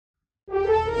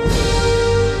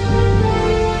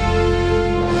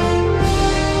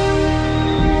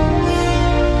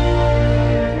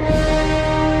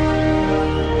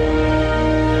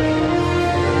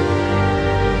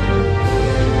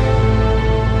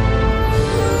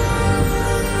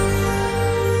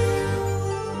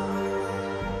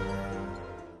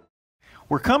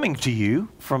We're coming to you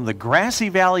from the Grassy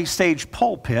Valley Stage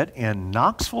Pulpit in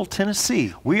Knoxville,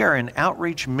 Tennessee. We are an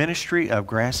outreach ministry of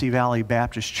Grassy Valley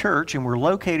Baptist Church, and we're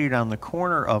located on the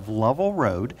corner of Lovell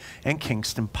Road and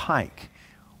Kingston Pike.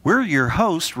 We're your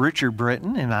hosts, Richard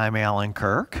Britton, and I'm Alan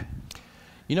Kirk.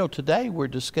 You know, today we're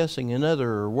discussing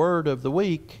another word of the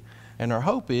week, and our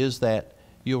hope is that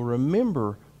you'll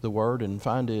remember the word and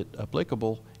find it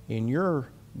applicable in your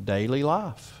daily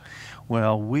life.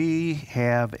 Well, we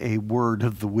have a word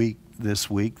of the week this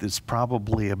week that's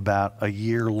probably about a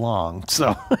year long.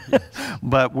 So,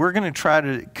 but we're going to try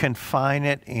to confine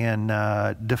it and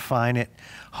define it.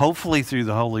 Hopefully, through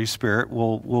the Holy Spirit,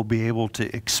 we'll be able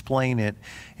to explain it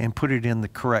and put it in the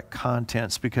correct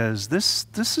contents, because this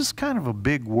is kind of a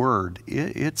big word.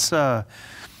 It's not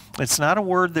a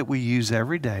word that we use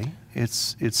every day.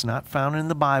 It's not found in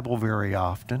the Bible very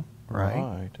often.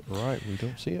 Right. We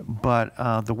don't see it. But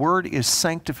the word is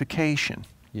sanctification.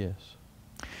 Yes.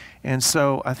 And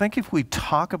so I think if we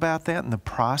talk about that and the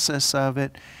process of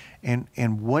it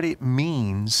and what it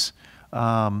means,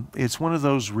 it's one of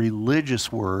those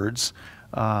religious words.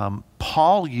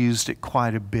 Paul used it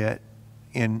quite a bit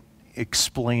in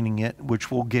explaining it,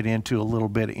 which we'll get into a little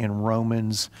bit in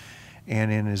Romans and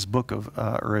in his book of,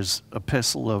 or his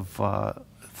epistle of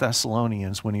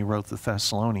Thessalonians, when he wrote the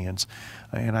Thessalonians.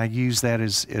 And I use that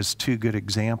as two good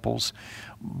examples.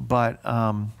 But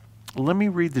let me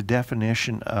read the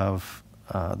definition of,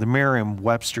 the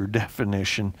Merriam-Webster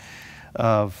definition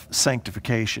of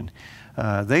sanctification.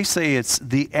 They say it's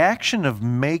the action of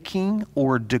making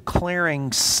or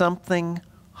declaring something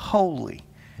holy.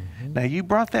 Mm-hmm. Now, you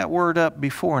brought that word up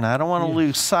before, and I don't want to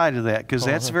lose sight of that, because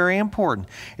that's very important.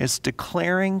 It's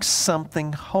declaring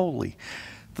something holy.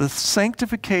 The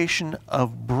sanctification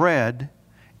of bread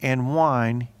and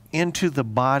wine into the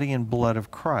body and blood of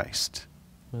Christ.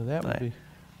 Well, that would be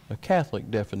a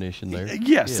Catholic definition there.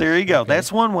 Yes, there you go. Okay.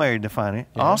 That's one way to define it.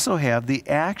 Yeah. Also have the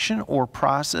action or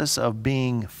process of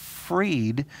being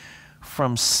freed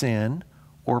from sin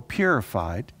or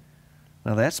purified.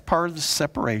 Now, that's part of the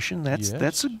separation.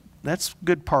 That's a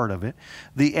good part of it.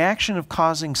 The action of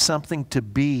causing something to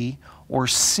be or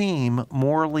seem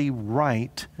morally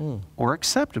right or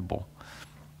acceptable.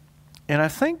 And I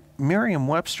think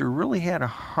Merriam-Webster really had a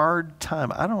hard time.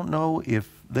 I don't know if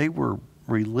they were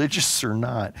religious or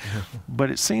not, but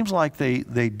it seems like they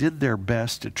did their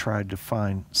best to try to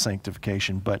define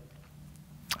sanctification. But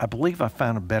I believe I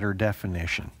found a better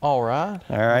definition. All right.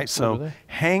 All right, so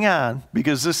hang on,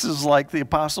 because this is like the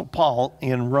Apostle Paul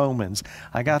in Romans.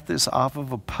 I got this off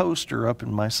of a poster up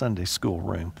in my Sunday school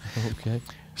room. Okay.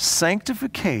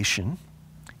 Sanctification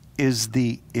is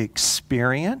the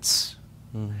experience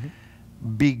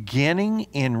beginning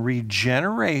in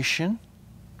regeneration.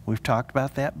 We've talked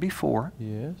about that before.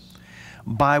 Yes.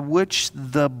 By which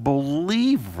the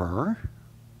believer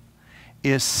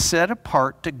is set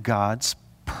apart to God's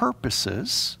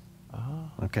purposes.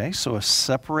 Okay, so a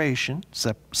separation,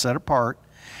 set apart,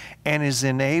 and is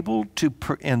enabled to,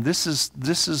 and this is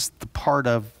the part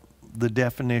of the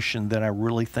definition that I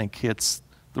really think hits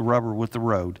the rubber with the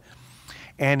road,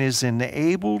 and is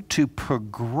enabled to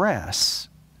progress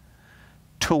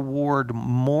toward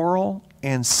moral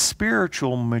and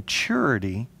spiritual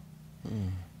maturity,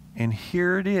 and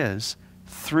here it is,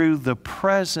 through the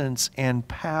presence and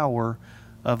power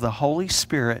of the Holy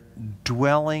Spirit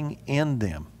dwelling in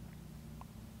them.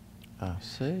 I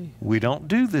see. We don't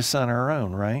do this on our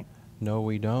own, right? No,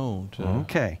 we don't.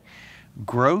 Okay.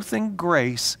 Growth in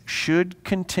grace should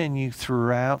continue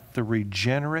throughout the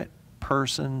regenerate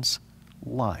person's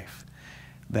life.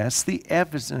 That's the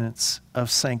evidence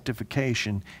of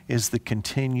sanctification, is the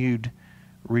continued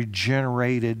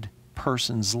regenerated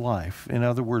person's life. In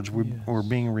other words, we're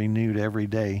being renewed every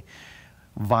day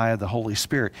via the Holy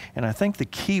Spirit. And I think the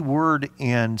key word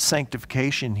in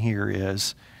sanctification here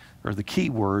is, or the key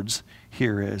words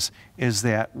here is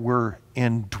that we're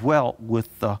indwelt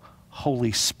with the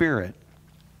Holy Spirit.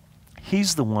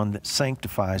 He's the one that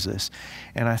sanctifies us.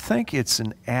 And I think it's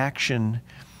an action.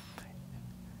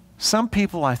 Some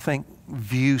people, I think,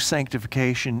 view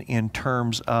sanctification in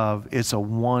terms of it's a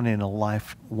once in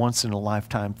a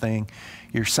lifetime thing.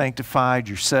 You're sanctified,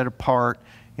 you're set apart,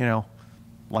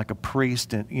 like a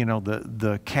priest. And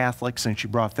the Catholic, since you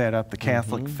brought that up, the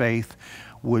Catholic faith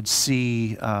would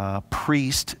see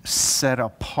priest set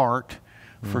apart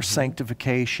for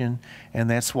sanctification, and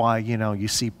that's why you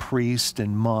see priests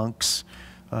and monks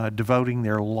devoting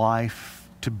their life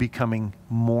to becoming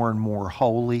more and more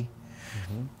holy.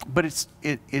 But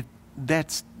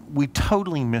we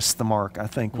totally miss the mark, I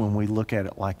think, when we look at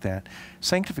it like that.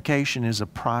 Sanctification is a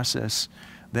process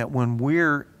that when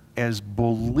we're as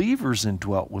believers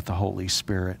indwelt with the Holy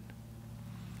Spirit,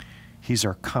 He's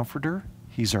our comforter,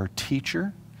 He's our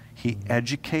teacher, He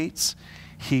educates,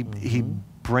 He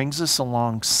brings us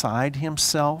alongside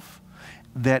Himself,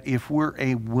 that if we're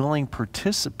a willing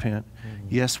participant,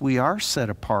 yes, we are set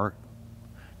apart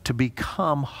to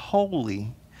become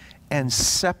holy and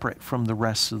separate from the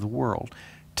rest of the world.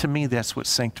 To me, that's what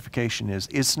sanctification is.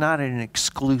 It's not an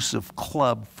exclusive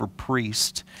club for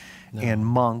priests and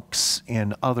monks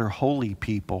and other holy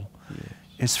people. Yes.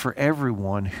 It's for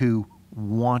everyone who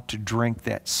want to drink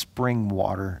that spring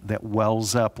water that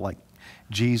wells up, like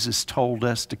Jesus told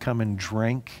us to come and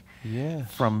drink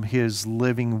from His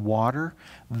living water.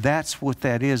 That's what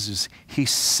that is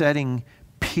He's setting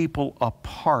people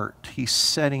apart. He's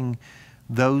setting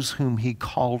those whom He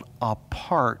called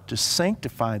apart to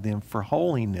sanctify them for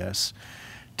holiness,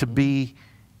 to be.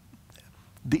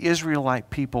 The Israelite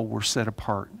people were set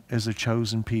apart as a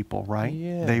chosen people, right?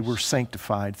 Yes. They were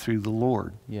sanctified through the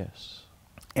Lord. Yes.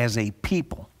 As a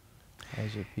people.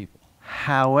 As a people.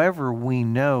 However, we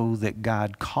know that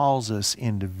God calls us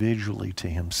individually to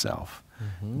Himself,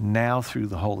 now through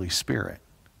the Holy Spirit.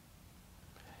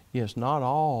 Yes, not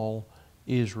all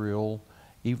Israel,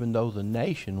 even though the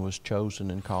nation was chosen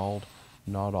and called,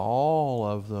 not all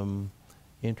of them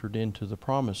entered into the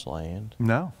promised land.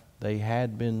 No. They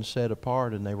had been set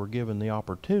apart and they were given the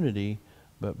opportunity,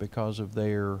 but because of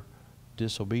their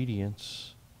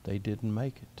disobedience, they didn't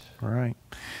make it. Right.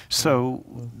 So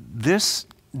this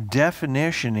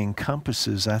definition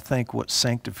encompasses, I think, what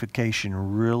sanctification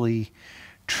really,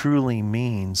 truly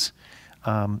means.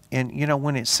 And, you know,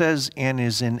 when it says, and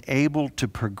is enabled to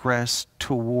progress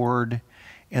toward,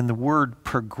 and the word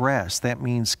progress, that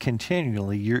means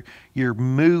continually. You're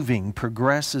moving.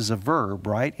 Progress is a verb,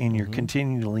 right? And you're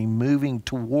continually moving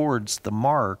towards the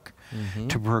mark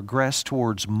to progress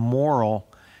towards moral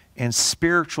and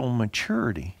spiritual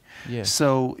maturity. Yes.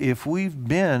 So if we've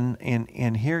been,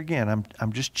 and here again,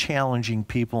 I'm just challenging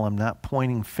people, I'm not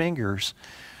pointing fingers,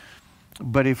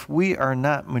 but if we are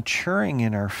not maturing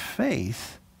in our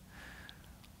faith,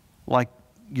 like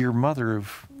your mother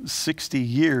of 60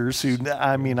 years, who,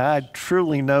 I mean, I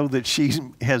truly know that she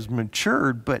has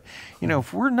matured, but, you know,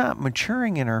 if we're not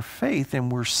maturing in our faith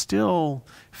and we're still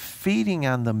feeding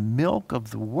on the milk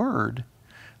of the Word,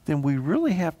 then we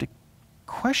really have to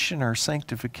question our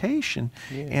sanctification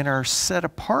and our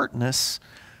set-apartness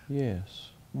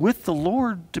with the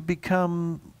Lord to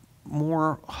become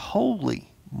more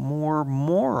holy, more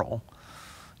moral,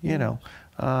 you know.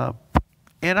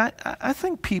 And I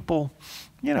think people,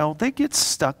 you know, they get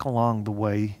stuck along the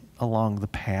way, along the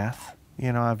path.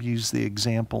 You know, I've used the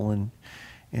example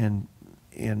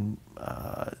in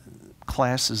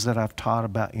classes that I've taught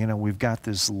about, you know, we've got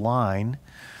this line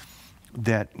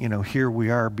that, you know, here we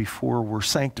are before we're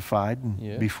sanctified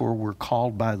and before we're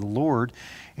called by the Lord,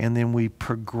 and then we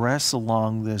progress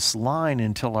along this line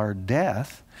until our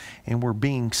death, and we're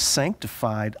being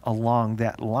sanctified along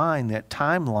that line, that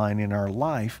timeline in our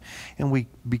life, and we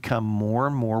become more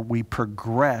and more, we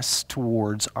progress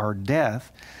towards our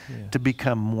death to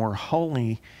become more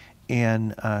holy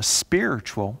and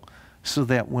spiritual, so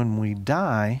that when we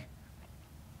die,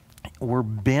 we're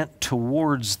bent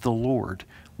towards the Lord.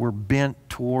 We're bent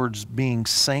towards being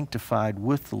sanctified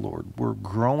with the Lord. We're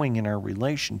growing in our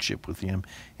relationship with Him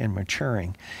and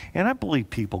maturing. And I believe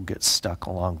people get stuck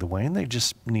along the way, and they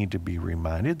just need to be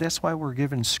reminded. That's why we're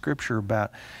given Scripture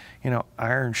about, you know,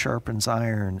 iron sharpens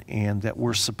iron, and that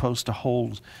we're supposed to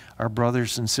hold our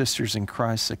brothers and sisters in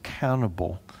Christ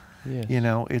accountable. You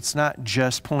know, it's not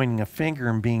just pointing a finger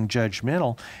and being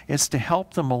judgmental. It's to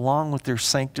help them along with their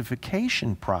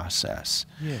sanctification process.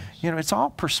 You know, it's all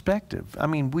perspective. I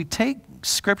mean, we take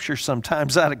Scripture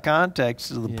sometimes out of context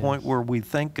to the point where we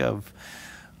think of,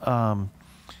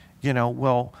 you know,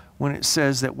 well, when it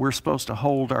says that we're supposed to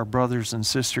hold our brothers and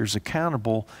sisters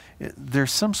accountable,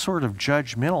 there's some sort of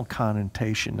judgmental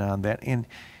connotation on that. And,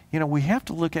 you know, we have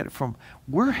to look at it from,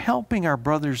 we're helping our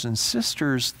brothers and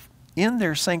sisters in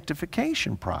their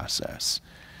sanctification process.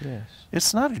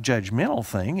 It's not a judgmental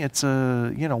thing. It's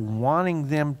a, you know, wanting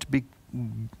them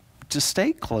to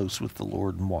stay close with the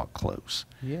Lord and walk close.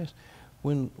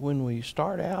 When we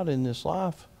start out in this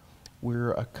life,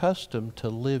 we're accustomed to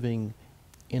living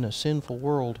in a sinful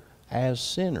world as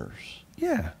sinners.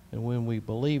 And when we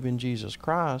believe in Jesus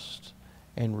Christ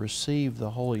and receive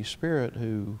the Holy Spirit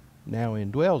who now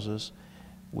indwells us,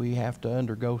 we have to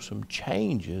undergo some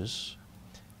changes.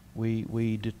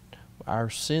 Our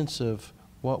sense of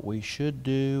what we should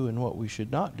do and what we should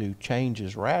not do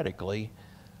changes radically.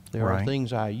 There are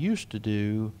things I used to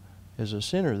do as a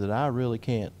sinner that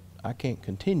I can't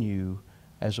continue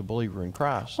as a believer in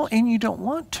Christ. Well, and you don't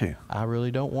want to. I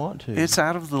really don't want to. It's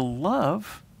out of the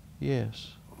love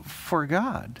yes. for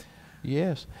God.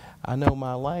 Yes. I know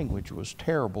my language was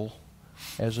terrible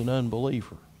as an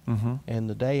unbeliever. Mm-hmm. And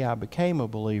the day I became a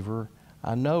believer,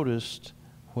 I noticed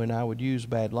when I would use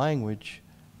bad language,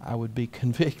 I would be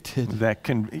convicted.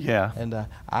 Yeah. And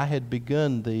I had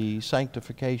begun the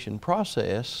sanctification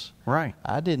process. Right.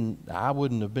 I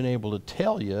wouldn't have been able to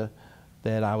tell you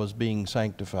that I was being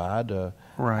sanctified.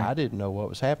 Right. I didn't know what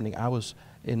was happening. I was,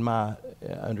 in my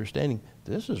understanding,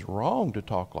 this is wrong to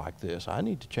talk like this. I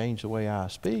need to change the way I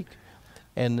speak.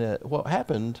 And what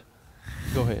happened...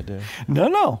 Go ahead, Dave.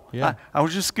 No. Yeah. I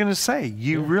was just going to say,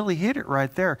 you really hit it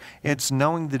right there. It's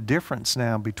knowing the difference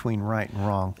now between right and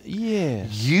wrong.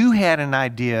 Yes. You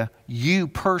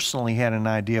personally had an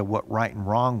idea what right and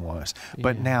wrong was.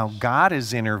 But now God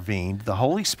has intervened. The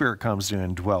Holy Spirit comes to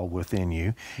indwell within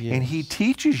you. Yes. And He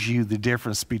teaches you the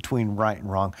difference between right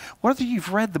and wrong. Whether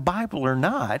you've read the Bible or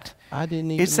not,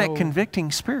 it's that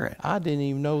convicting spirit. I didn't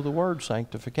even know the word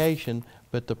sanctification.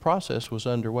 But the process was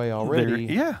underway already.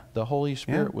 The Holy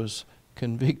Spirit was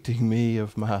convicting me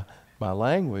of my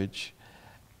language.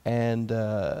 And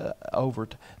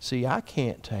see, I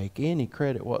can't take any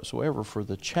credit whatsoever for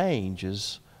the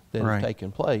changes that have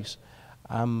taken place.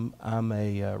 I'm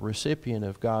a recipient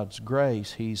of God's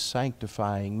grace. He's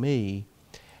sanctifying me.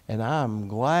 And I'm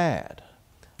glad.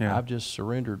 I've just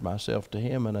surrendered myself to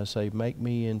Him. And I say, make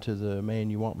me into the man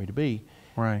you want me to be.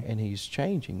 Right. And He's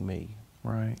changing me.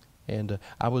 Right. And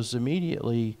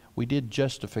we did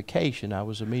justification. I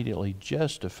was immediately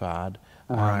justified.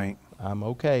 Right. I'm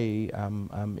okay.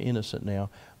 I'm innocent now.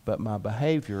 But my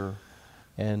behavior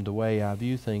and the way I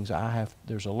view things,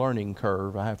 there's a learning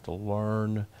curve. I have to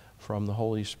learn from the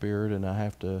Holy Spirit, and I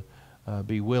have to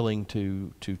be willing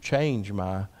to change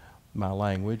my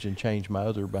language and change my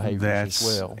other behaviors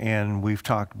as well. And we've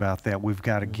talked about that. We've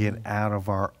got to get out of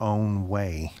our own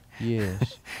way.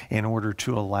 Yes. In order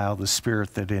to allow the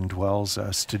Spirit that indwells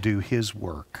us to do His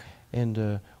work.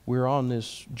 And we're on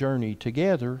this journey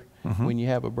together when you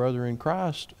have a brother in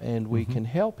Christ, and we can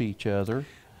help each other.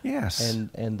 Yes.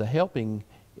 And the helping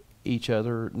each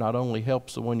other not only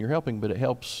helps the one you're helping, but it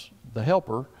helps the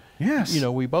helper. Yes. You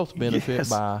know, we both benefit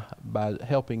by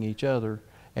helping each other.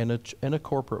 And in a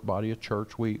corporate body, a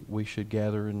church, we should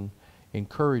gather and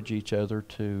encourage each other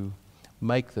to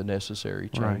make the necessary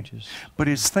changes. Right. But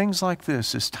it's things like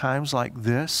this, it's times like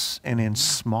this, and in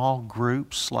small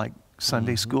groups like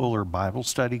Sunday school or Bible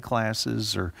study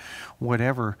classes or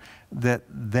whatever, that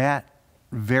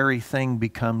very thing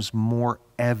becomes more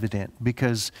evident.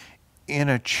 Because in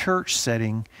a church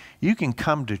setting, you can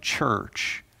come to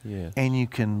church and you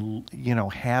can,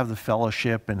 have the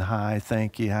fellowship and hi,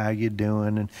 thank you, how you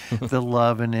doing, and the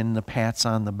loving and the pats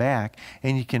on the back,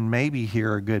 and you can maybe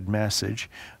hear a good message,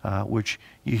 which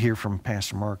you hear from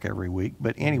Pastor Mark every week.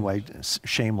 But anyway,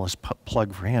 shameless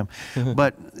plug for him.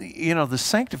 But, the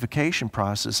sanctification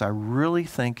process, I really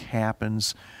think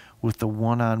happens with the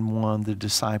one-on-one, the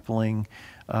discipling.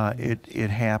 It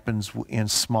happens in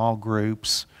small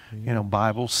groups.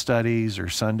 Bible studies or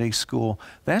Sunday school.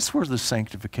 That's where the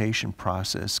sanctification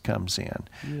process comes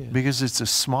in. Because it's a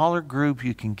smaller group,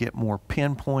 you can get more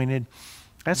pinpointed.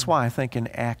 That's why I think in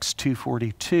Acts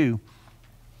 2:42,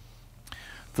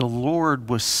 the Lord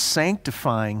was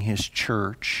sanctifying His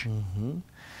church.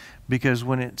 Because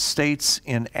when it states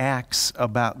in Acts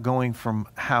about going from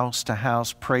house to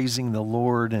house, praising the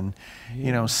Lord and,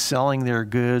 selling their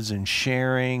goods and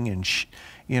sharing and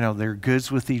their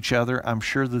goods with each other. I'm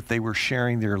sure that they were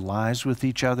sharing their lives with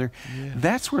each other.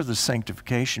 That's where the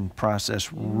sanctification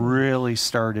process really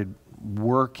started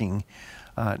working,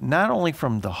 not only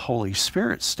from the Holy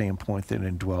Spirit standpoint that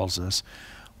indwells us,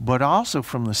 but also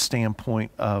from the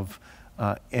standpoint of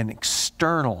an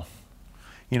external,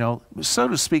 so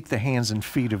to speak, the hands and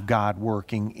feet of God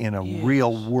working in a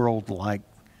real world-like,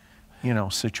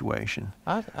 situation.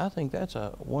 I think that's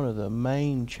one of the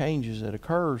main changes that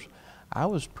occurs. I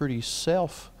was pretty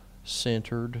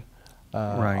self-centered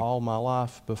all my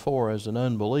life before as an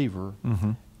unbeliever.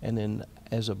 And then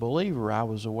as a believer, I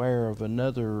was aware of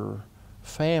another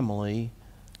family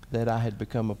that I had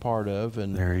become a part of.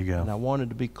 And there you go. And I wanted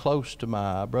to be close to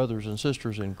my brothers and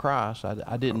sisters in Christ.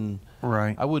 I didn't.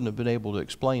 Right. I wouldn't have been able to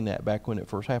explain that back when it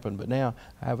first happened. But now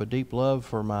I have a deep love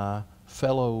for my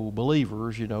fellow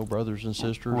believers, brothers and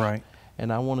sisters. Right.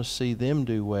 and I want to see them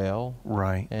do well.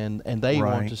 Right. And they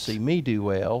want to see me do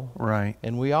well. Right.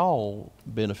 And we all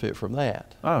benefit from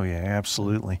that. Oh, yeah,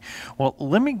 absolutely. Well,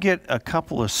 let me get a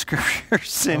couple of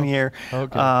scriptures in here,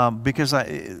 because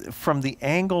from the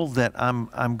angle that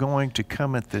I'm going to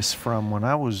come at this from, when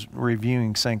I was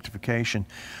reviewing sanctification,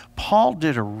 Paul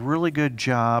did a really good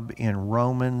job in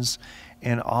Romans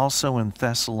and also in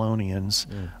Thessalonians.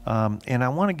 And I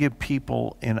want to give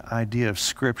people an idea of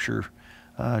Scripture,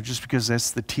 just because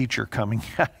that's the teacher coming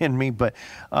out in me. But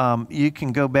you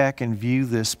can go back and view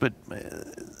this. But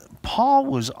Paul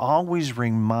was always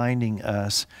reminding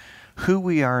us who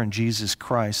we are in Jesus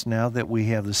Christ now that we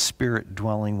have the Spirit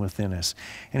dwelling within us.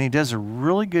 And he does a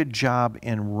really good job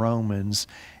in Romans.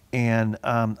 And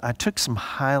I took some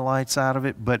highlights out of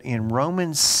it. But in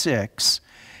Romans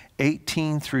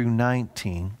 6:18 through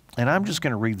 19, and I'm just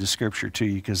going to read the Scripture to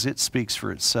you because it speaks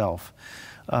for itself.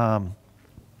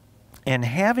 And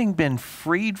having been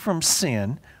freed from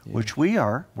sin, which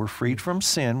we're freed from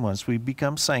sin once we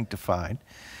become sanctified,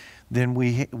 then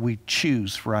we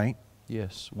choose, right?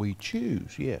 Yes, we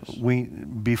choose, yes.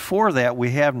 Before that,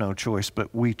 we have no choice,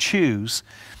 but we choose,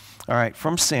 all right,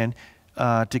 from sin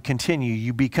to continue.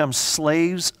 You become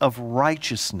slaves of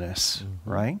righteousness,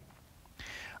 right?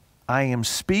 I am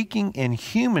speaking in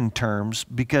human terms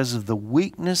because of the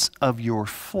weakness of your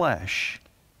flesh.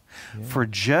 Yeah. For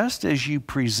just as you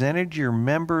presented your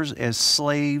members as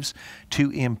slaves to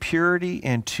impurity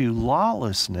and to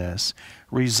lawlessness,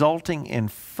 resulting in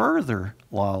further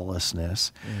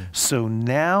lawlessness, so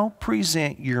now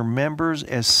present your members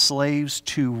as slaves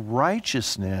to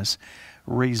righteousness,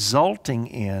 resulting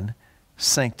in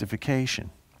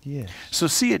sanctification. Yes. So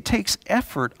see, it takes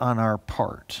effort on our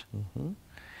part.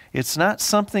 It's not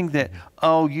something that,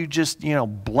 you just,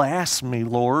 blast me,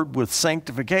 Lord, with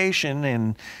sanctification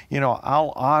and,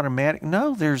 I'll automatic.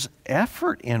 No, there's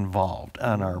effort involved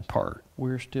on our part.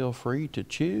 We're still free to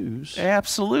choose.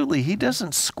 Absolutely. He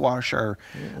doesn't squash our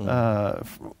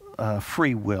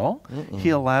free will. He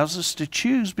allows us to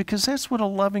choose because that's what a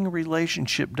loving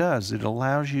relationship does. It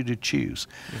allows you to choose.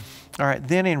 All right,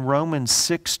 then in Romans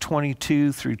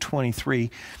 6:22 through 23,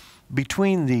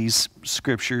 between these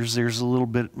scriptures, there's a little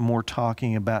bit more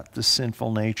talking about the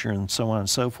sinful nature and so on and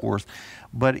so forth.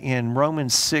 But in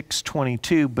Romans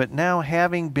 6:22, but now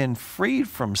having been freed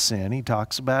from sin, he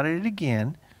talks about it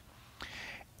again,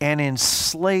 and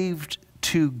enslaved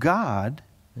to God,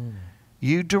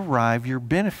 you derive your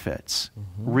benefits,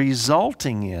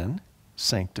 resulting in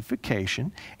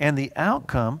sanctification, and the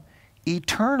outcome,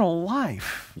 eternal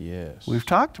life. Yes. We've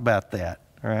talked about that,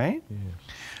 right? Yes.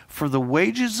 For the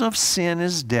wages of sin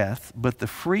is death, but the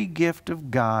free gift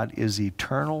of God is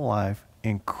eternal life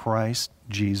in Christ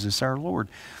Jesus our Lord.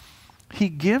 He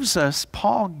gives us,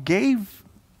 Paul gave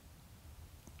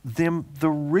them the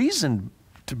reason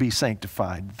to be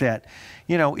sanctified, that,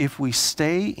 if we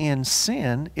stay in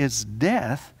sin, it's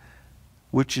death,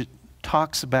 which it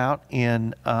talks about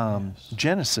in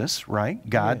Genesis, right?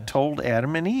 God told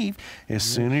Adam and Eve, as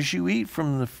soon as you eat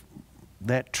from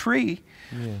that tree,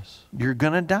 you're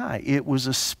going to die. It was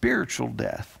a spiritual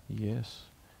death. Yes.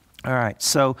 All right,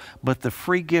 so, but the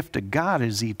free gift of God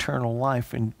is eternal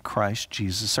life in Christ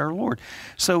Jesus our Lord.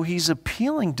 So he's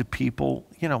appealing to people,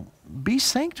 be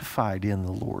sanctified in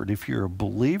the Lord. If you're a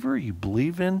believer, you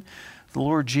believe in the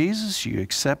Lord Jesus, you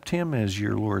accept him as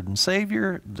your Lord and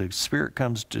Savior, the Spirit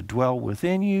comes to dwell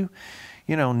within you.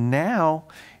 Now,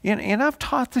 and I've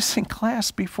taught this in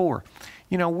class before,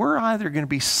 we're either going to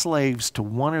be slaves to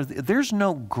one or there's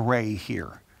no gray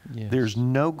here. Yes. There's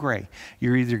no gray.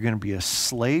 You're either going to be a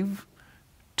slave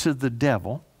to the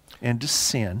devil and to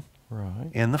sin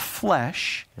in the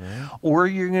flesh, or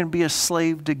you're going to be a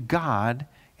slave to God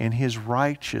and his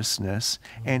righteousness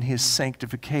and his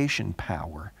sanctification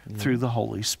power through the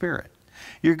Holy Spirit.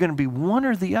 You're going to be one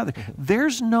or the other.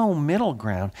 There's no middle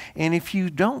ground. And if you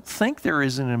don't think there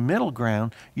isn't a middle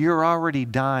ground, you're already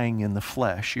dying in the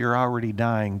flesh. You're already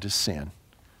dying to sin.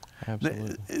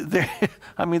 Absolutely.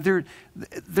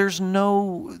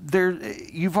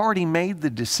 You've already made the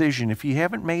decision. If you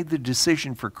haven't made the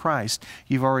decision for Christ,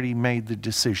 you've already made the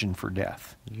decision for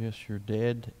death. Yes, you're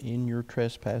dead in your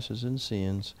trespasses and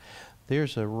sins.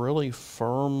 There's a really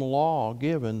firm law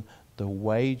given. The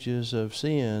wages of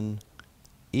sin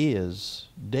is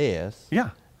death.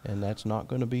 Yeah. And that's not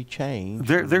going to be changed.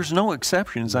 There's no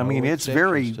exceptions. It's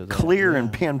very clear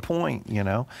and pinpoint,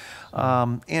 And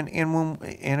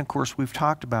of course we've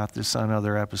talked about this on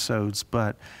other episodes,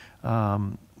 but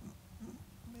sin,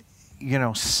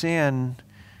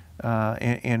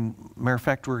 and matter of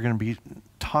fact, we're going to be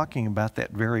talking about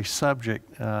that very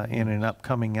subject in an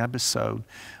upcoming episode.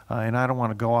 And I don't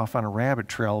want to go off on a rabbit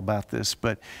trail about this,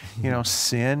 but,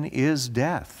 sin is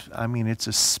death. I mean, it's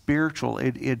a spiritual,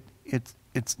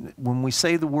 it's when we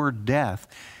say the word death,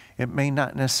 it may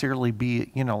not necessarily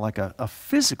be, like a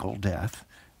physical death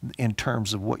in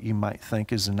terms of what you might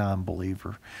think as a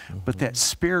non-believer, but that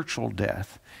spiritual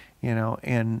death,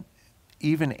 and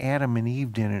even Adam and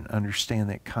Eve didn't understand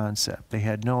that concept. They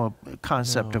had no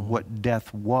concept of what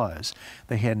death was.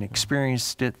 They hadn't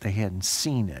experienced it. They hadn't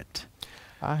seen it.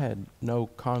 I had no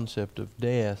concept of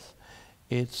death.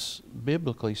 It's,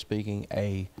 biblically speaking,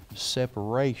 a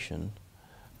separation.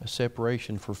 A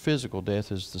separation. For physical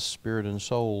death is the spirit and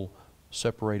soul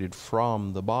separated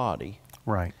from the body.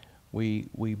 Right.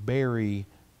 We bury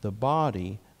the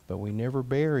body, but we never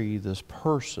bury this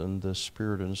person, the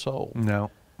spirit and soul.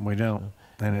 No, we don't.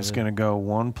 And it's going to go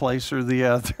one place or the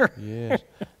other. Yes.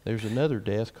 There's another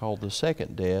death called the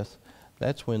second death.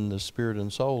 That's when the spirit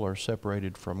and soul are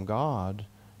separated from God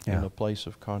in a place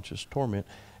of conscious torment.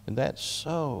 And that's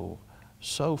so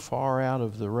far out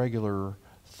of the regular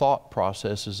thought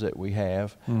processes that we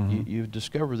have. You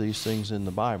discover these things in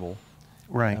the Bible.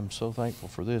 Right. I'm so thankful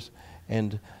for this.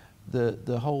 And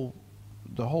the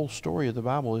whole story of the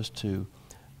Bible is to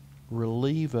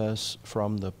relieve us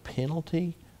from the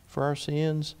penalty for our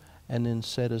sins and then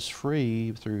set us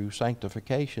free through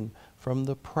sanctification from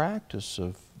the practice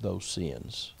of those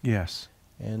sins. Yes.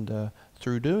 And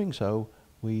through doing so,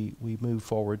 we move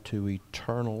forward to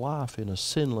eternal life in a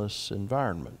sinless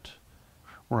environment.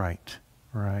 Right,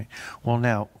 right. Well,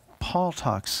 now, Paul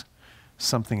talks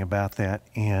something about that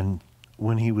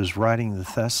when he was writing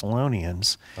the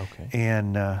Thessalonians. Okay.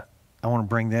 And I want to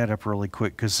bring that up really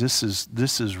quick because this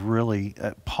is really,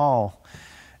 Paul,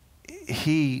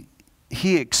 he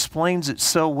explains it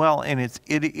so well, and it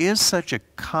is such a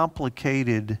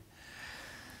complicated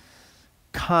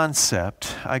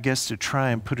concept, I guess, to try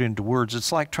and put into words.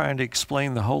 It's like trying to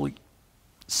explain the Holy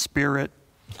Spirit,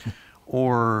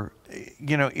 or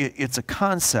it's a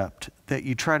concept that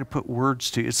you try to put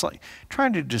words to. It's like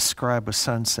trying to describe a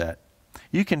sunset.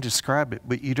 You can describe it,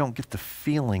 but you don't get the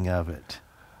feeling of it.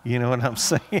 You know what I'm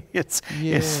saying? Yes,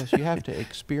 you have to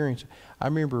experience it. I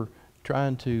remember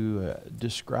trying to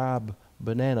describe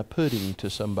banana pudding to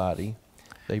somebody.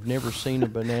 They've never seen a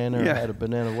banana or had a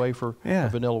banana wafer, a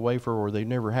vanilla wafer, or they've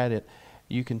never had it.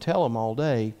 You can tell them all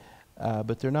day,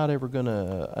 but they're not ever going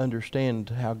to understand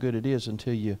how good it is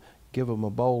until you give them a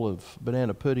bowl of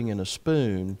banana pudding and a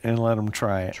spoon. And let them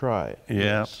try it. Yeah,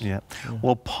 Yes. yeah.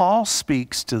 Well, Paul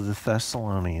speaks to the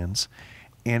Thessalonians,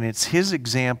 and it's his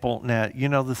example. Now,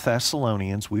 the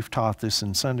Thessalonians, we've taught this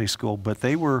in Sunday school, but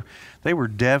they were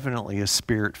definitely a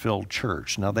spirit-filled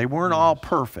church. Now, they weren't all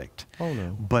perfect. Oh,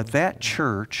 no. But that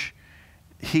church,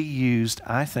 he used,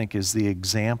 I think, as the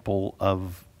example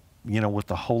of, with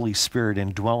the Holy Spirit,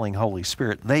 indwelling Holy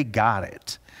Spirit. They got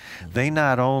it. They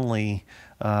not only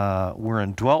were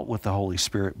indwelt with the Holy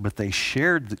Spirit, but they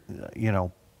shared,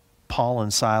 Paul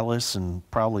and Silas, and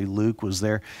probably Luke was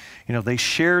there. They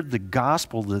shared the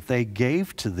gospel that they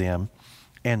gave to them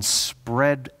and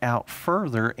spread out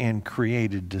further and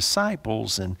created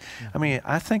disciples. And I mean,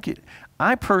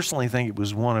 I personally think it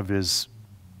was one of his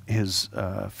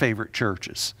favorite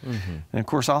churches. And of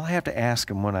course, I'll have to ask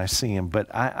him when I see him. But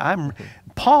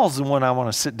Paul's the one I want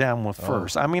to sit down with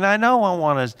first. I mean, I know I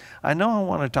want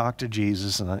to talk to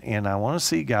Jesus, and I want to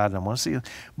see God, and I want to see.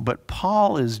 But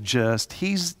Paul is just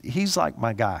he's like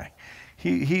my guy.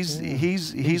 He's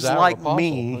like apostle,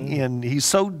 me, and he's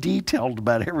so detailed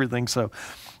about everything. So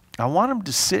I want him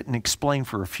to sit and explain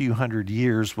for a few hundred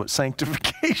years what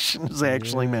sanctification has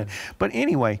actually meant. But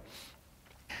anyway.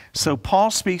 So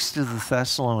Paul speaks to the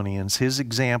Thessalonians, his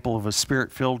example of a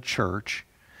spirit-filled church,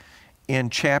 in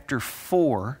chapter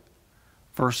 4,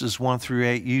 verses 1 through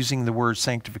 8, using the word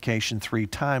sanctification 3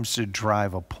 times to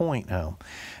drive a point home.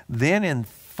 Then in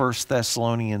 1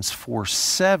 Thessalonians 4,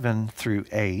 7 through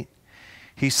 8,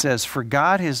 he says, "For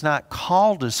God has not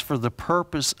called us for the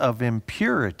purpose of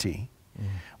impurity,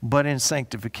 but in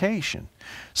sanctification."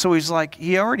 So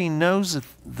he already knows that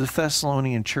the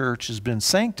Thessalonian church has been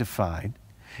sanctified.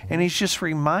 And he's just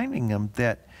reminding them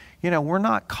that, we're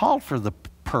not called for the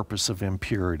purpose of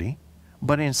impurity,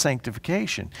 but in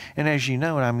sanctification. And as you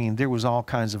know, I mean, there was all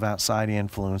kinds of outside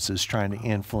influences trying to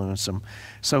influence them.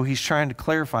 So he's trying to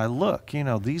clarify, look,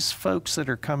 these folks that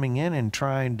are coming in and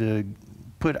trying to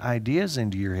put ideas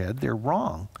into your head, they're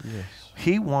wrong. Yes.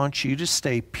 He wants you to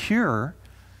stay pure.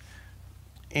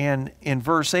 And in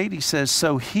verse 8 he says,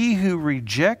 "So he who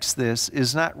rejects this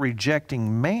is not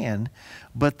rejecting man,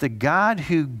 but the God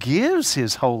who gives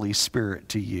his Holy Spirit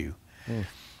to you."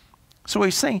 So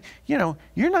he's saying, you know,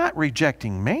 you're not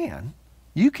rejecting man.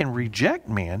 You can reject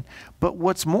man, but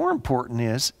what's more important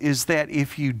is that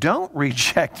if you don't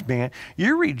reject man,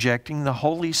 you're rejecting the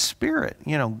Holy Spirit,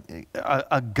 you know,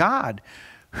 a God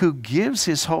who gives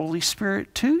his Holy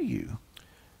Spirit to you.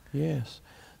 Yes.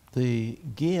 The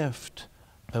gift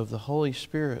of the Holy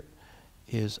Spirit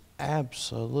is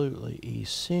absolutely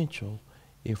essential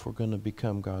if we're going to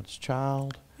become God's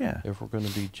child, if we're going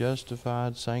to be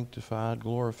justified, sanctified,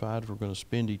 glorified, if we're going to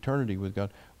spend eternity with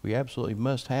God. We absolutely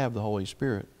must have the Holy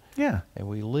Spirit. Yeah. And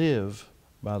we live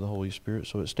by the Holy Spirit.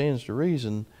 So it stands to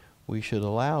reason we should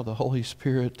allow the Holy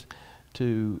Spirit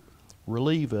to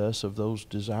relieve us of those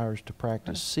desires to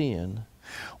practice sin.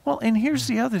 Well, and here's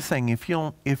the other thing. If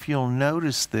you'll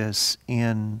notice this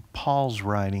in Paul's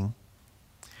writing,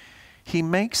 he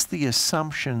makes the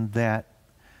assumption that,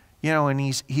 you know, and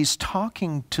he's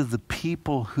talking to the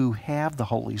people who have the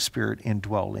Holy Spirit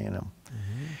indwelled in them.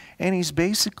 And he's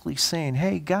basically saying,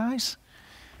 hey, guys,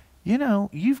 you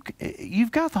know,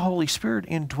 you've got the Holy Spirit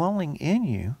indwelling in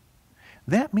you.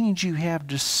 That means you have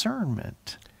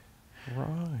discernment.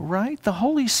 Right? The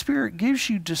Holy Spirit gives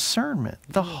you discernment.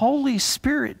 The Holy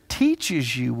Spirit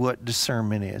teaches you what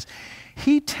discernment is.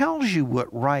 He tells you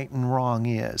what right and wrong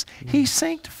is. He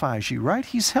sanctifies you, right?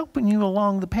 He's helping you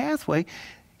along the pathway.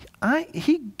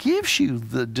 He gives you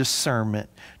the discernment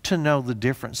to know the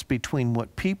difference between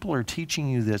what people are teaching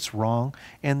you that's wrong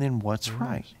and then what's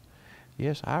right.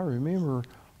 Yes, I remember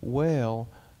well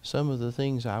some of the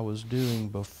things I was doing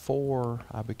before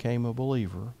I became a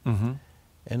believer.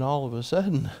 And all of a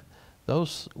sudden,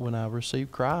 when I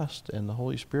received Christ and the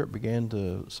Holy Spirit began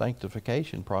the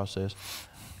sanctification process,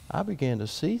 I began to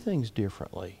see things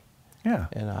differently. Yeah.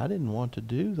 And I didn't want to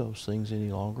do those things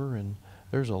any longer. And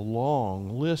there's a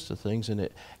long list of things in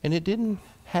it. And it didn't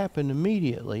happen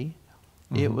immediately.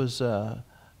 It was a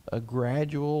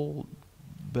gradual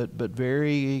but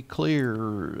very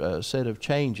clear set of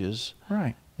changes.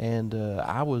 Right. And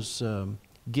I was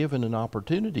given an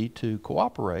opportunity to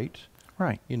cooperate.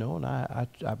 Right. You know, and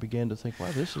I began to think, wow,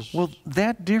 this is... Well,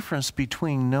 that difference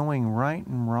between knowing right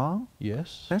and wrong,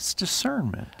 yes, that's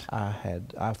discernment.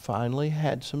 I finally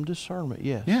had some discernment,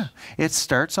 yes. Yeah. It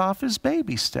starts off as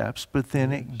baby steps, but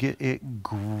then it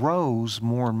grows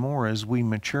more and more as we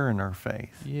mature in our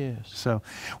faith. Yes. So,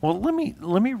 well, let me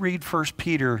read 1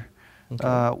 Peter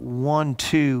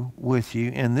 1:2 with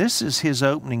you, and this is his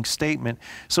opening statement.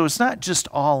 So it's not just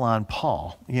all on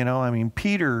Paul. You know, I mean,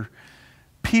 Peter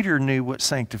knew what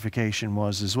sanctification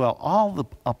was as well. All the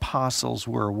apostles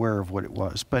were aware of what it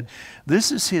was. But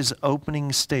this is his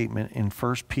opening statement in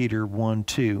 1 Peter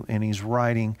 1:2, and he's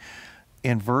writing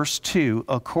in verse 2,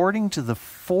 according to the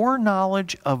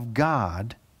foreknowledge of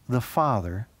God the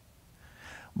Father,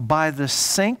 by the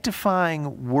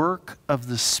sanctifying work of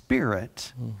the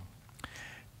Spirit,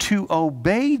 to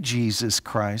obey Jesus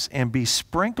Christ and be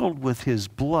sprinkled with his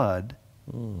blood.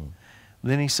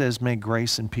 Then he says, may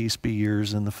grace and peace be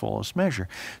yours in the fullest measure.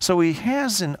 So he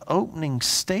has an opening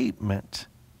statement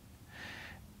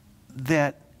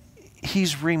that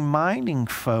he's reminding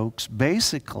folks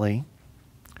basically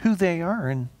who they are.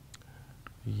 And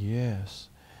yes,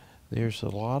 there's a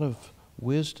lot of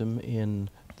wisdom in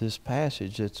this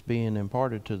passage that's being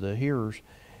imparted to the hearers.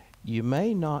 You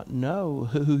may not know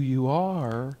who you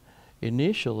are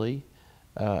initially,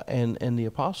 and the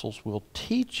apostles will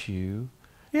teach you.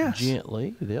 Yes.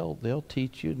 Gently. They'll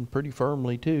teach you, and pretty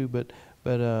firmly too, but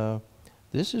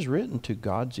this is written to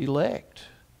God's elect,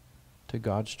 to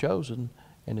God's chosen,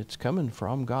 and it's coming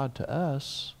from God to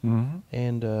us.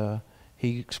 And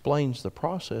he explains the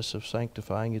process of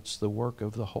sanctifying. It's the work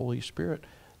of the Holy Spirit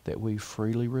that we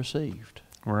freely received.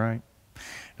 Right.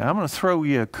 Now I'm going to throw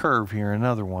you a curve here,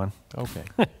 another one. Okay.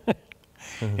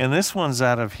 And this one's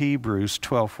out of Hebrews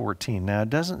 12:14. Now it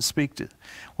doesn't speak to,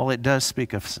 well, it does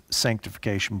speak of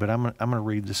sanctification, but I'm going to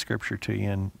read the scripture to you,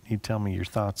 and you tell me your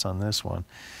thoughts on this one.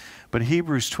 But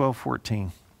Hebrews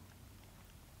 12:14.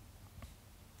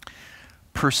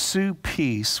 Pursue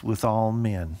peace with all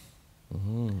men,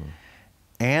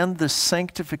 and the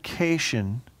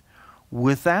sanctification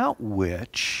without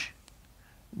which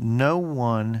no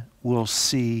one will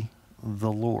see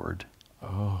the Lord.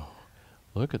 Oh.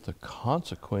 Look at the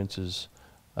consequences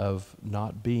of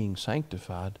not being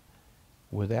sanctified,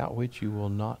 without which you will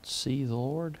not see the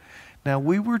Lord. Now,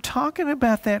 we were talking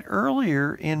about that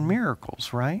earlier in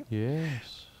miracles, right?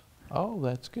 Yes. Oh,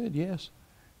 that's good, yes.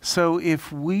 So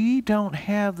if we don't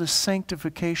have the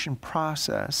sanctification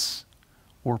process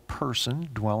or person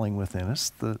dwelling within us,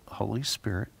 the Holy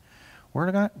Spirit,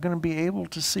 we're not going to be able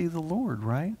to see the Lord,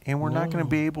 right? And we're not going to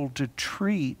be able to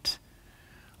treat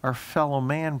our fellow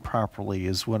man properly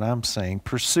is what I'm saying.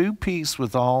 Pursue peace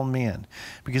with all men,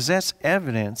 because that's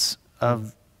evidence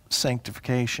of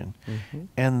sanctification,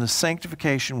 and the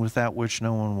sanctification without which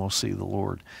no one will see the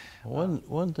Lord.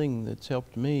 One thing that's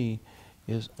helped me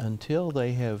is until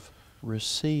they have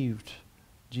received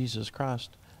Jesus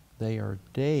Christ, they are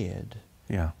dead.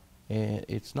 Yeah. And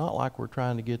it's not like we're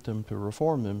trying to get them to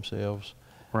reform themselves.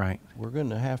 Right. We're going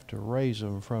to have to raise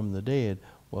them from the dead.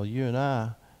 Well, you and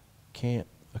I can't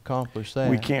accomplish that.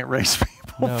 We can't raise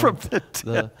people from the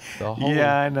dead.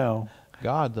 Yeah, I know.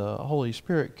 God, the Holy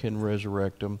Spirit, can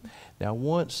resurrect them. Now,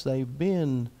 once they've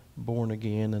been born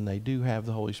again and they do have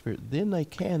the Holy Spirit, then they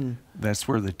can. That's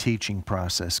where the teaching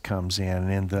process comes in,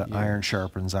 and the iron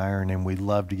sharpens iron, and we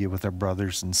love to get with our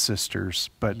brothers and sisters.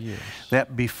 But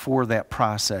that before that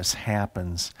process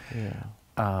happens,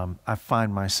 I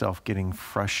find myself getting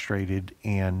frustrated,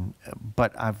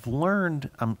 but I've learned,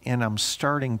 and I'm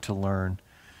starting to learn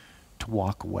to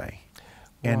walk away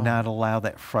and not allow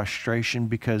that frustration,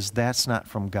 because that's not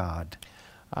from God.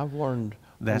 I've learned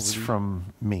that's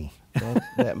from me.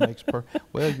 That makes perfect.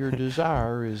 Well, your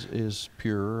desire is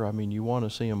pure. I mean, you want to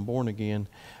see them born again.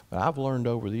 But I've learned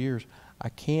over the years, I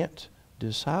can't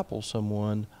disciple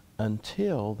someone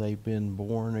until they've been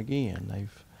born again.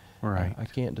 I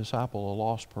can't disciple a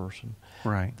lost person.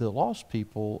 Right. The lost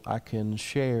people I can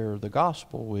share the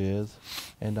gospel with,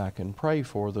 and I can pray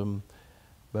for them.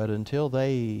 But until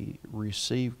they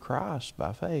receive Christ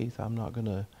by faith, I'm not going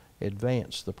to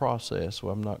advance the process. So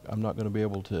I'm not going to be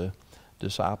able to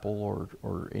disciple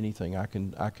or anything. I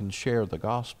can share the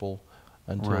gospel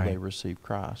until they receive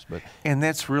Christ. And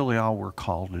that's really all we're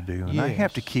called to do. And I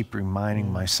have to keep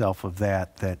reminding myself of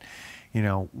that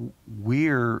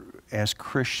we're, as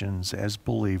Christians, as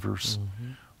believers,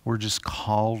 we're just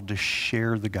called to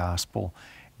share the gospel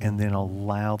and then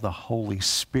allow the Holy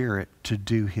Spirit to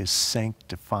do His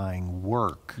sanctifying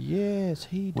work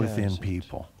within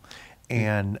people.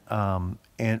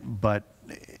 But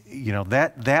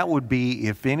that would be,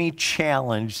 if any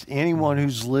challenge, anyone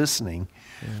who's listening,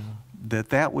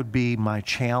 that would be my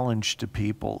challenge to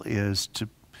people, is to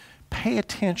pay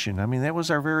attention. I mean, that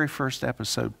was our very first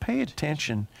episode. Pay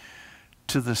attention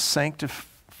to the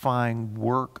sanctifying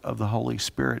work of the Holy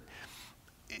Spirit.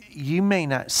 You may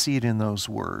not see it in those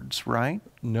words, right?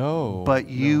 No. But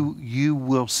you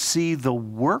will see the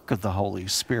work of the Holy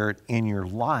Spirit in your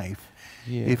life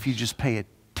if you just pay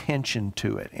attention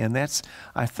to it. And that's,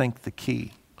 I think, the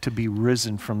key to be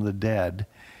risen from the dead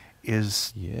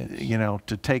is,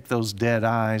 to take those dead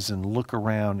eyes and look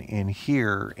around and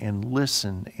hear and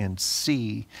listen and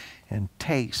see and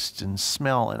taste and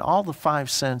smell and all the five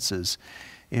senses.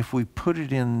 If we put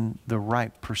it in the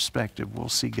right perspective, we'll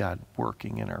see God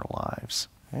working in our lives.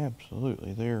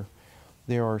 Absolutely.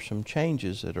 There are some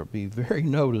changes that will be very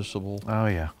noticeable. Oh,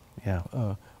 yeah.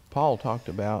 Paul talked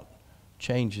about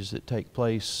changes that take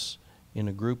place in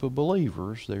a group of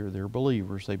believers. They're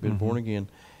believers. They've been born again.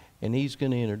 And he's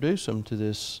going to introduce them to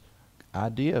this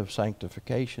idea of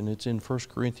sanctification. It's in 1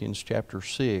 Corinthians chapter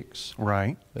 6.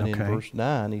 Right. And in verse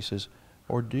 9, he says,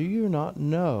 "Or do you not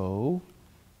know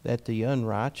that the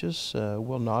unrighteous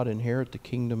will not inherit the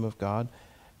kingdom of God?"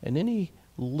 And then he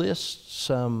lists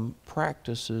some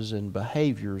practices and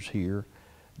behaviors here.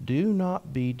 "Do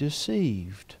not be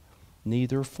deceived,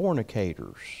 neither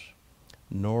fornicators,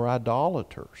 nor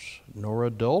idolaters, nor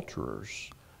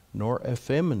adulterers, nor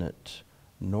effeminate,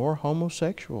 nor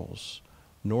homosexuals,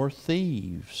 nor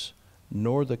thieves,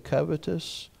 nor the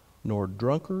covetous, nor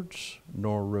drunkards,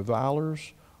 nor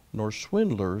revilers, nor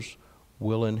swindlers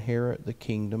will inherit the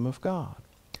kingdom of God.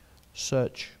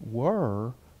 Such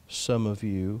were some of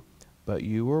you, but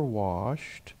you were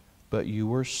washed, but you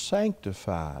were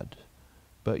sanctified,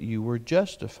 but you were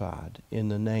justified in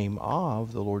the name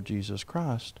of the Lord Jesus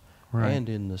Christ and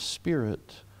in the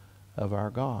Spirit of our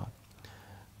God."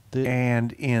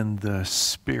 And in the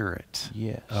Spirit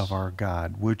of our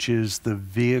God, which is the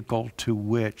vehicle to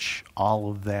which all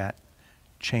of that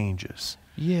changes.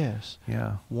 Yes.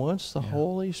 Yeah. Once the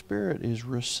Holy Spirit is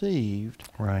received,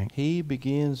 He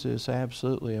begins this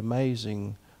absolutely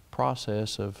amazing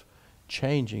process of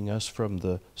changing us from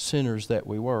the sinners that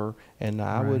we were. And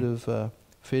I would have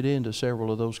fit into several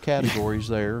of those categories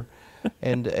there.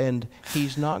 And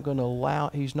He's not going to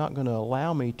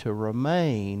allow me to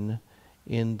remain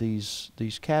in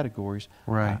these categories.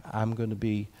 I'm going to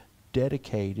be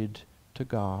dedicated to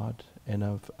God,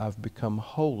 and I've become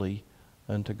holy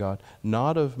unto God,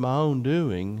 not of my own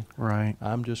doing.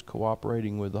 I'm just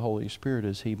cooperating with the Holy Spirit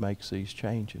as He makes these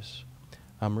changes.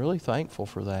 I'm really thankful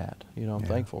for that. I'm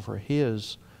thankful for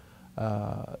His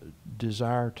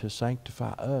desire to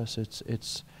sanctify us.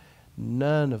 It's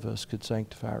none of us could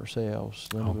sanctify ourselves.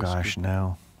 Oh, gosh,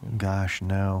 no. Gosh,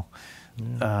 no.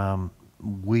 Yeah.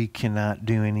 We cannot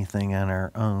do anything on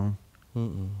our own.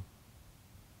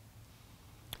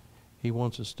 He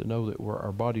wants us to know that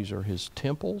our bodies are His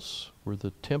temples. We're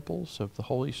the temples of the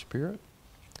Holy Spirit.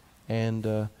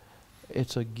 And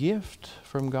it's a gift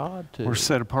from God. We're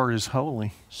set apart as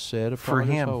holy. Set apart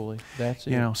as holy. That's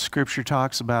it. You know, Scripture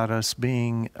talks about us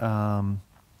being the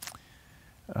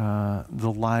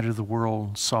light of the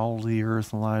world, salt of the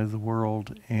earth, and light of the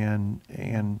world,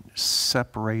 and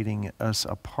separating us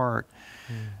apart,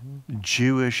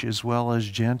 Jewish as well as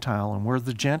Gentile, and we're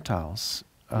the Gentiles.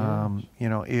 You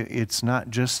know, it's not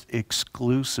just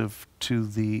exclusive to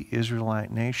the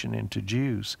Israelite nation and to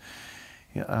Jews.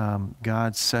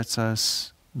 God sets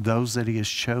us, those that He has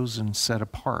chosen, set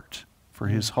apart for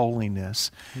His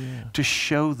holiness, to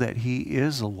show that He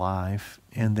is alive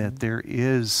and that there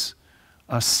is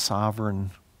a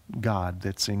sovereign God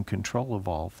that's in control of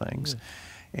all things.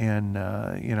 And,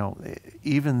 you know,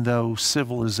 even though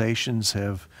civilizations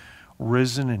have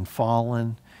risen and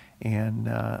fallen, and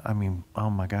I mean, oh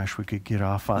my gosh, we could get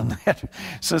off on that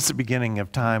since the beginning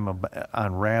of time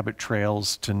on rabbit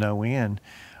trails to no end.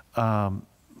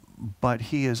 But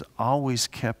He has always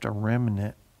kept a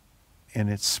remnant, and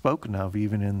it's spoken of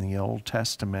even in the Old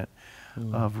Testament,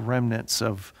 of remnants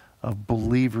of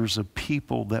believers, of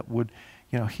people that would,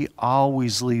 you know, He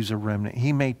always leaves a remnant.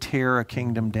 He may tear a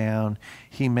kingdom down,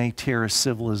 He may tear a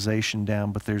civilization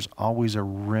down, but there's always a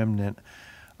remnant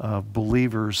of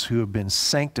believers who have been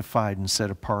sanctified and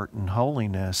set apart in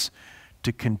holiness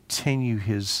to continue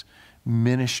His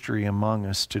ministry among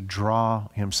us, to draw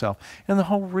Himself. And the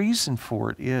whole reason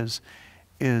for it is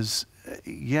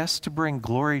yes, to bring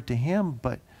glory to Him,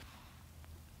 but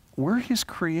we're His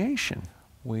creation.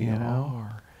 We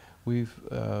are. We've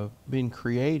been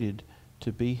created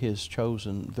to be His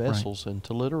chosen vessels, and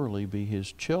to literally be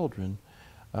His children.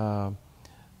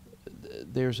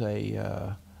 There's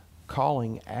a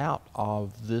calling out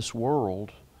of this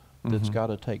world that's got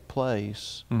to take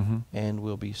place, and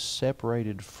we'll be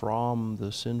separated from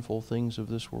the sinful things of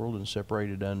this world and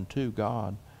separated unto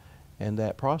God. And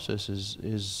that process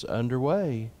is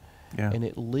underway, and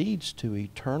it leads to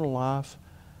eternal life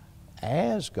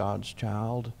as God's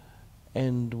child,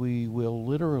 and we will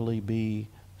literally be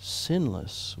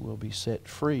sinless. We'll be set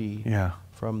free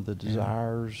from the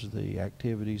desires, the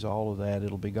activities, all of that.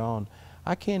 It'll be gone.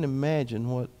 I can't imagine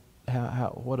what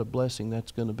a blessing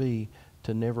that's going to be,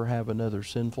 to never have another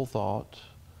sinful thought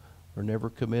or never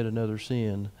commit another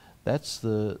sin. That's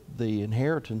the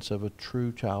inheritance of a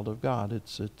true child of God.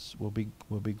 Will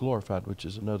be glorified, which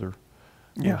is another.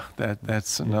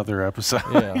 That's another episode.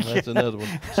 That's another one.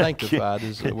 Sanctified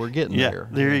is we're getting there.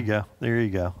 There you go. There you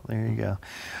go. There you go.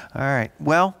 All right.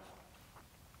 Well,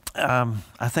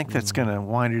 I think that's going to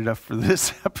wind it up for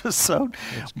this episode.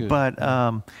 That's good.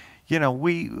 But you know,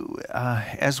 we,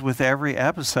 as with every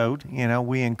episode, you know,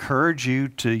 we encourage you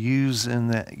to use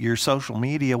your social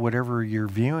media, whatever you're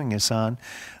viewing us on,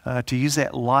 to use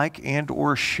that like and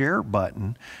or share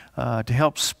button to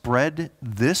help spread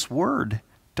this word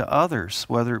to others,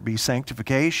 whether it be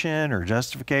sanctification or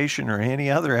justification or any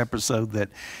other episode that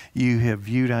you have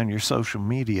viewed on your social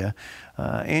media.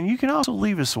 And you can also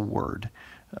leave us a word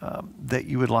that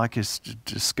you would like us to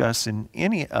discuss in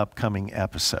any upcoming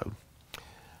episode.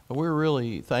 We're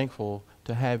really thankful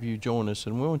to have you join us,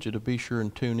 and we want you to be sure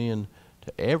and tune in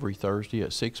to every Thursday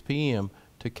at 6 p.m.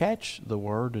 to catch the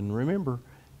Word. And remember,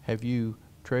 have you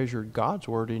treasured God's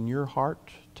Word in your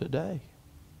heart today?